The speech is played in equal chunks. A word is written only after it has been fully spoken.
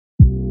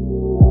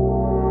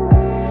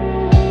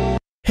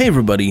Hey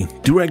everybody,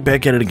 Durag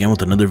back at it again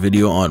with another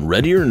video on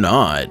Ready or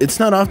Not. It's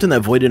not often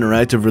that Void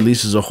Interactive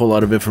releases a whole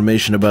lot of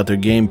information about their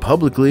game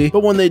publicly,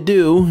 but when they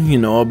do, you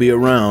know I'll be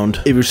around.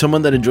 If you're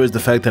someone that enjoys the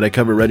fact that I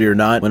cover Ready or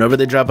Not, whenever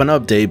they drop an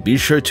update, be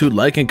sure to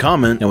like and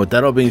comment. And with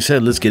that all being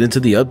said, let's get into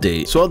the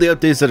update. So all the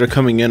updates that are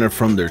coming in are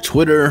from their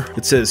Twitter.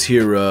 It says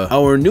here,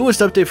 our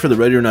newest update for the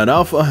Ready or Not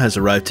Alpha has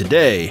arrived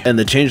today, and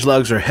the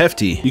changelogs are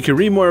hefty. You can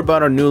read more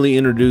about our newly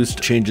introduced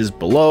changes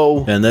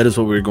below, and that is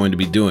what we're going to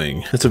be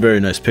doing. That's a very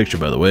nice picture,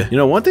 by the way. You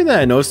know, one thing that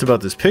I noticed about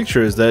this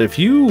picture is that if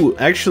you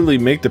actually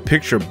make the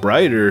picture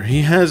brighter,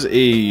 he has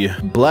a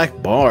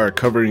black bar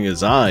covering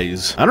his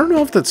eyes. I don't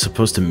know if that's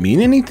supposed to mean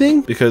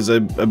anything, because I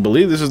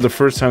believe this is the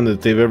first time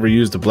that they've ever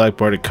used a black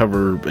bar to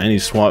cover any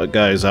SWAT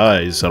guy's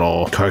eyes at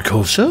all.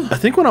 Carcosa? I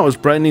think when I was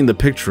brightening the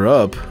picture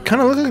up,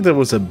 kind of looked like there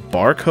was a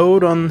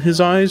barcode on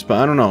his eyes, but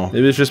I don't know.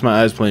 Maybe it's just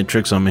my eyes playing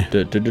tricks on me.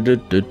 But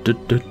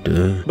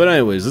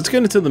anyways, let's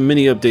get into the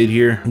mini update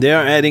here. They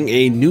are adding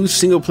a new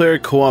single-player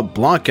co-op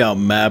blockout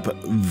map,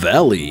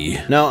 Valley.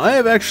 Now, I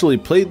have actually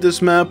played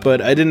this map, but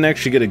I didn't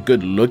actually get a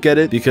good look at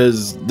it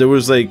because there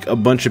was like a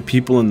bunch of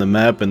people in the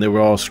map and they were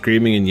all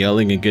screaming and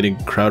yelling and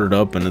getting crowded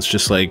up, and it's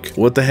just like,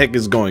 what the heck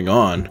is going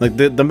on? Like,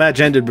 the match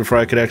ended before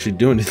I could actually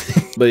do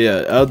anything. But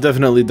yeah, I'll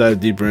definitely dive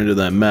deeper into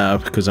that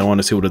map because I want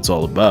to see what it's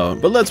all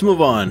about. But let's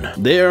move on.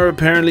 They are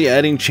apparently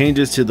adding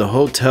changes to the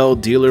hotel,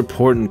 dealer,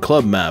 port, and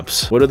club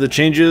maps. What are the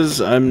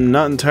changes? I'm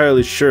not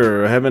entirely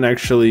sure. I haven't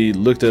actually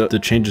looked at the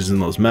changes in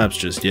those maps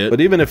just yet.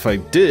 But even if I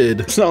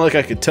did, it's not like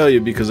I could tell you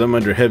because I'm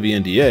under heavy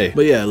NDA.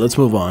 But yeah, let's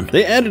move on.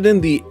 They added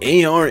in the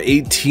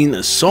AR-18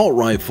 assault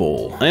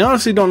rifle. I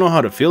honestly don't know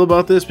how to feel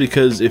about this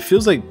because it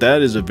feels like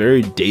that is a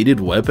very dated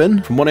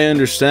weapon. From what I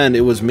understand,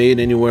 it was made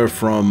anywhere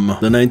from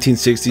the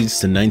 1960s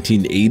to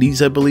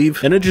 1980s, I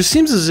believe. And it just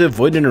seems as if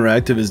Void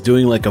Interactive is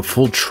doing like a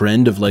full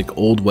trend of like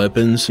old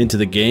weapons into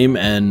the game,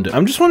 and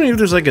I'm just wondering if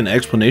there's like an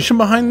explanation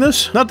behind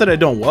this. Not that I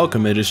don't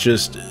welcome it, it's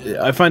just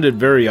I find it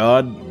very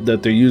odd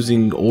that they're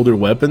using older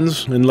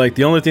weapons, and like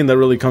the only thing that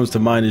really comes to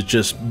mind is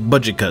just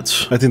budget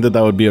cuts. I think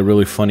that would be a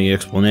really funny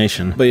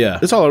explanation. But yeah,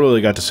 that's all I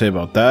really got to say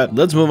about that.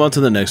 Let's move on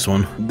to the next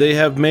one. They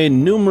have made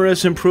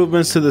numerous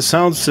improvements to the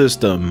sound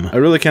system. I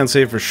really can't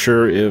say for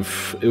sure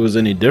if it was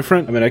any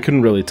different. I mean, I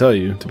couldn't really tell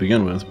you to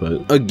begin with, but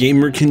a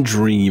gamer can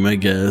dream, I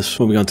guess.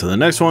 Moving on to the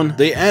next one.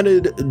 They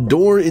added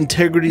door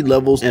integrity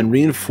levels and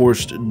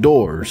reinforced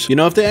doors. You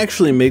know, if they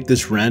actually make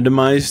this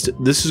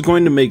randomized, this is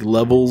going to make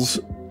levels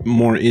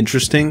more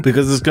interesting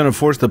because it's going to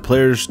force the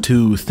players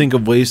to think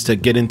of ways to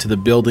get into the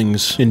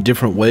buildings in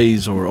different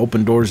ways or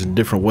open doors in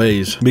different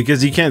ways,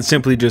 because you can't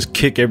simply just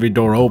kick every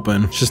door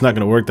open. It's just not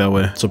going to work that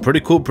way. So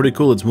pretty cool.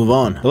 Let's move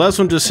on. The last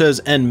one just says,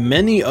 and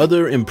many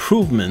other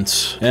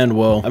improvements. And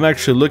well, I'm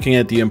actually looking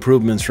at the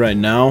improvements right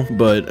now,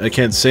 but I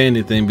can't say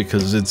anything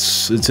because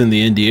it's in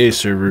the NDA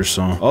server.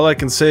 So all I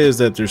can say is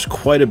that there's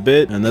quite a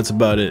bit, and that's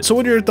about it. So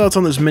what are your thoughts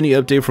on this mini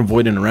update from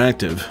Void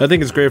Interactive? I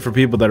think it's great for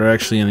people that are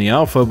actually in the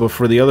alpha, but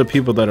for the other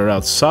people that are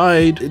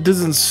outside, it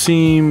doesn't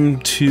seem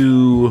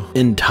too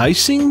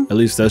enticing. At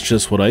least that's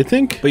just what I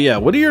think. But yeah,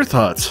 what are your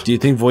thoughts? Do you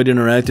think Void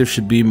Interactive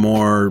should be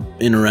more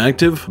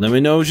interactive? Let me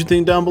know what you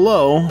think down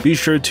below. Be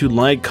sure to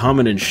like,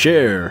 comment, and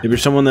share. If you're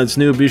someone that's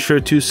new, be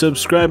sure to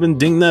subscribe and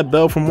ding that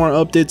bell for more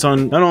updates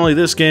on not only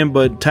this game,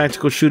 but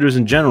tactical shooters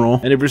in general.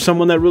 And if you're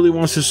someone that really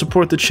wants to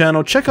support the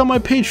channel, check out my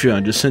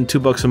Patreon. Just send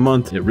 $2 a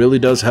month. It really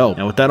does help.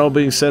 And with that all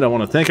being said, I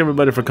want to thank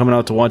everybody for coming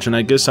out to watch, and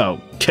I guess I'll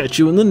catch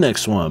you in the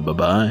next one.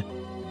 Bye-bye.